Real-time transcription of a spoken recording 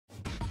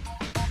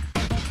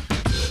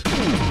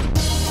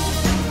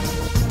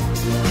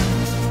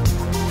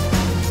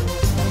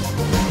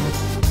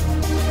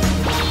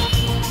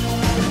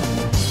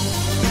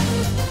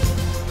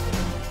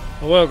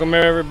Welcome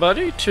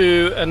everybody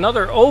to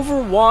another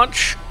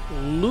Overwatch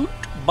loot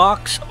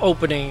box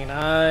opening.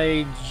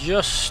 I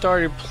just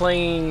started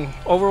playing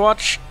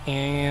Overwatch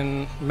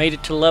and made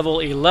it to level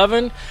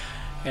 11,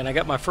 and I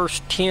got my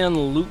first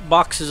 10 loot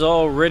boxes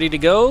all ready to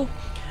go.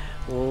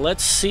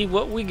 Let's see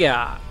what we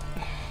got.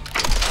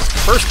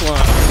 First one.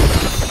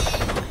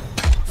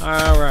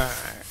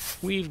 Alright,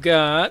 we've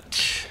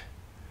got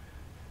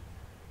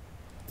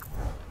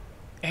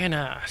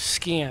Anna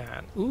skin.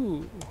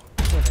 Ooh,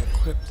 I'm gonna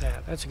equip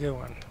that. That's a good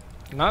one.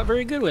 Not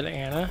very good with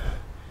Anna.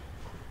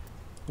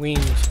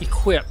 Wings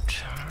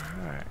equipped.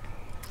 Alright,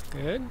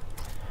 good.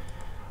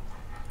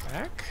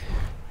 Back.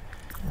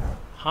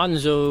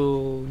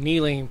 Hanzo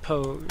kneeling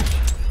pose.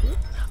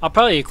 I'll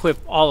probably equip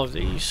all of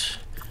these.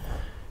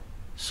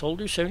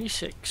 Soldier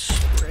 76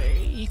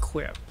 spray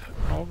equip.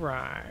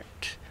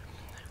 Alright.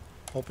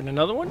 Open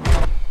another one.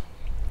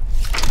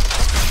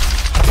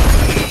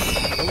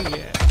 Oh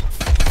yeah.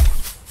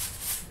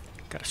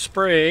 Got a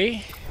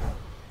spray.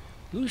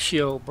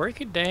 Lucio, break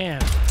it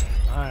down.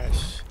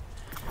 Nice.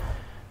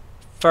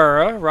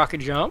 Farah, rocket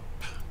jump.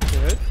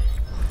 Good.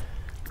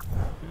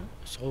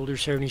 Soldier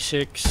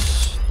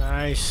 76.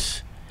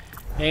 Nice.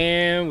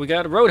 And we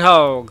got a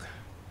Roadhog.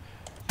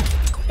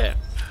 Equip.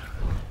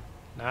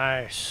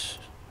 Nice.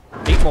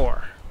 8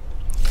 more.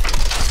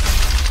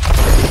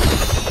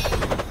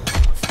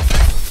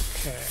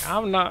 Okay,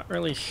 I'm not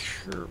really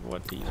sure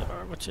what these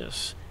are. What's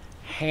this?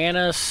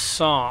 Hannah's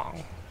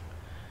Song.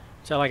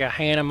 Is that like a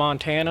Hannah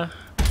Montana?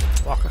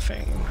 Walk of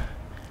Fame.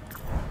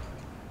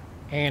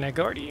 Hannah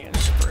Guardian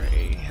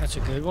spray. That's a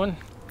good one.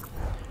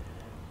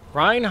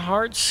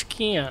 Reinhardt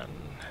skin.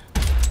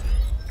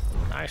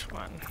 Nice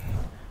one.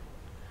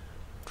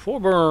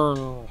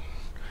 Torburn.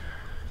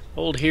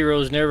 Old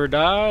heroes never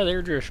die,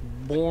 they're just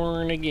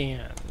born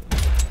again.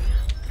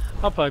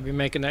 I'll probably be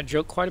making that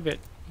joke quite a bit.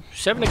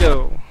 7 to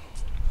go.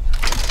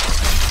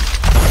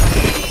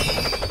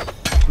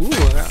 Ooh,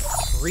 I got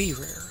 3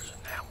 rares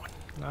in that one.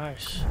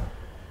 Nice.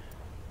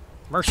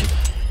 Mercy.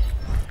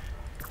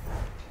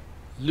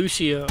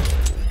 Lucio.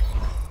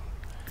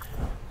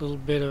 Little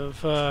bit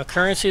of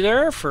currency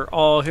there for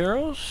all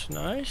heroes.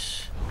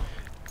 Nice.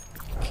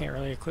 Can't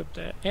really equip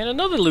that. And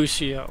another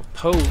Lucio.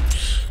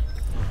 Pose.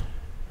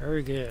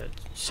 Very good.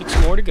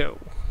 6 more to go.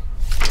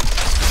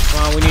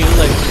 Come on, we need a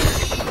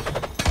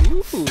legendary.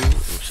 Ooh,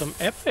 some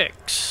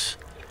epics.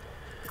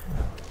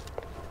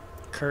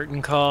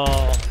 Curtain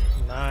call.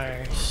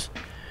 Nice.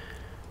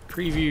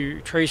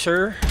 Preview.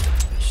 Tracer.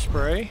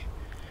 Spray.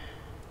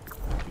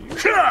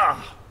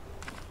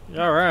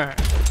 Alright.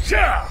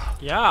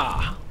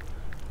 Yeah.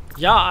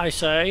 Yeah, I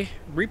say.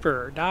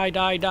 Reaper. Die,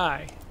 die,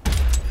 die.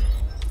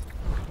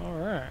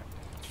 Alright.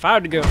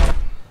 5 to go.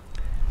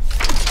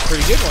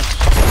 Pretty good one.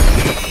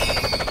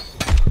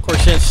 Of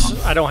course,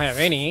 since I don't have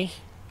any,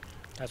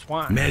 that's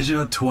why.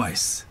 Measure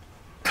twice,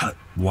 cut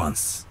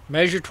once.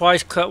 Measure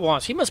twice, cut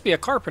once. He must be a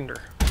carpenter.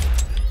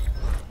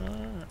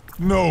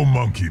 No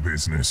monkey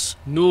business.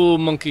 No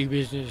monkey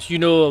business. You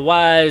know, a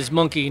wise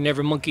monkey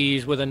never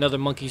monkeys with another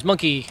monkey's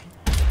monkey.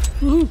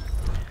 Woohoo!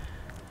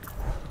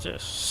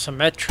 Just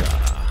Symmetra.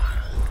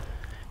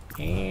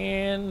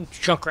 And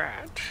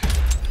Junkrat.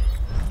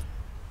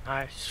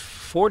 Nice.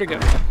 4 to go.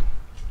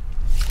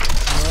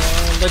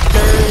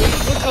 Legendary.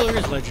 What color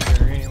is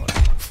legendary anyway?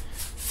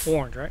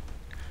 Orange, right?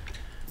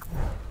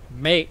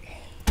 May.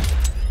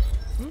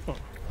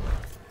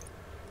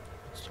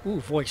 Ooh,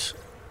 voice.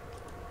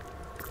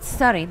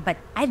 Sorry, but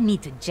I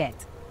need to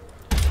jet.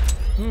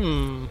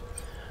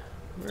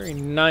 Very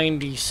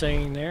 90s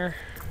saying there.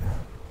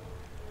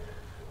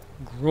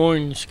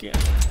 Groin skin.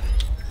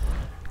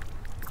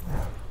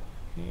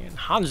 And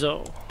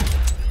Hanzo.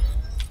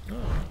 Oh,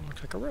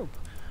 looks like a rope.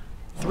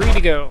 3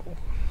 to go.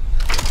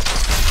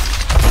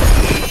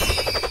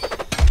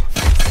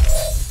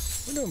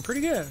 We're doing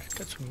pretty good.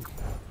 Got some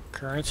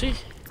currency.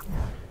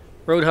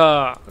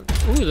 Roadhog.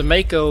 Ooh, the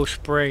Mako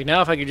spray.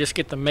 Now if I could just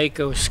get the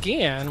Mako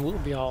skin, we'll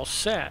be all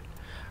set.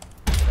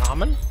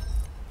 Ramen.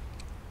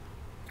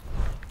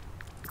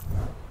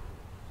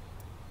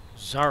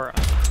 Zara.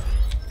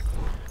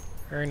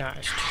 Very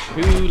nice.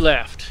 2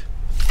 left.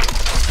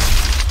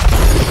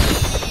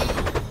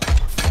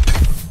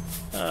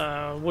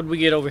 What did we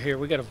get over here?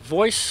 We got a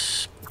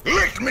voice.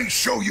 Let me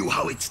show you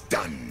how it's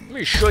done. Let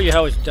me show you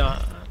how it's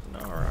done.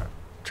 Alright.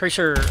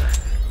 Tracer.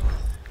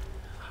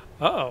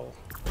 Uh-oh.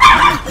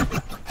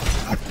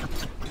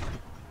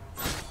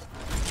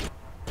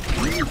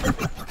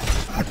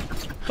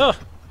 Huh.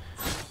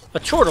 A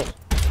chortle.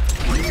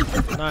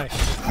 Nice.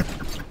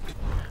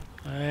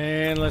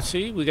 And let's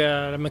see, we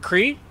got a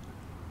McCree.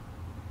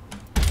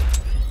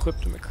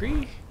 Equipped a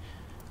McCree.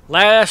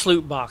 Last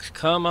loot box.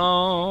 Come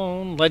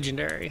on.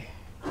 Legendary.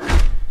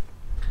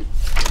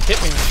 Hit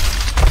me.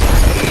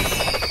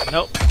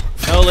 Nope.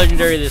 No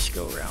legendary this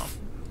go round.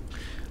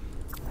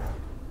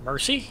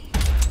 Mercy.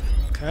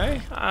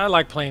 Okay. I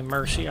like playing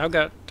Mercy. I've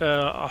got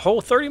a whole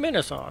 30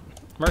 minutes on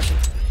Mercy.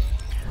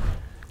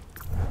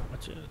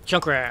 What's it?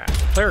 Junkrat.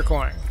 Player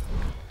coin.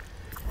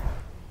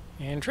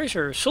 And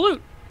Tracer.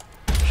 Salute.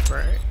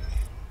 Spray.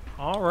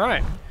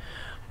 Alright.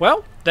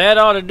 Well, that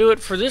ought to do it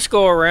for this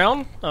go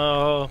around.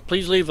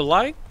 Please leave a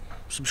like.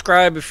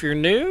 Subscribe if you're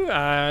new.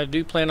 I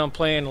do plan on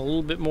playing a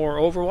little bit more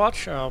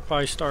Overwatch. I'll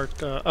probably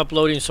start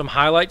uploading some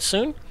highlights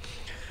soon.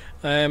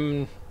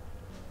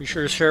 Be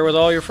sure to share with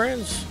all your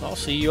friends. I'll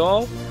see you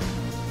all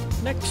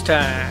next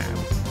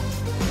time.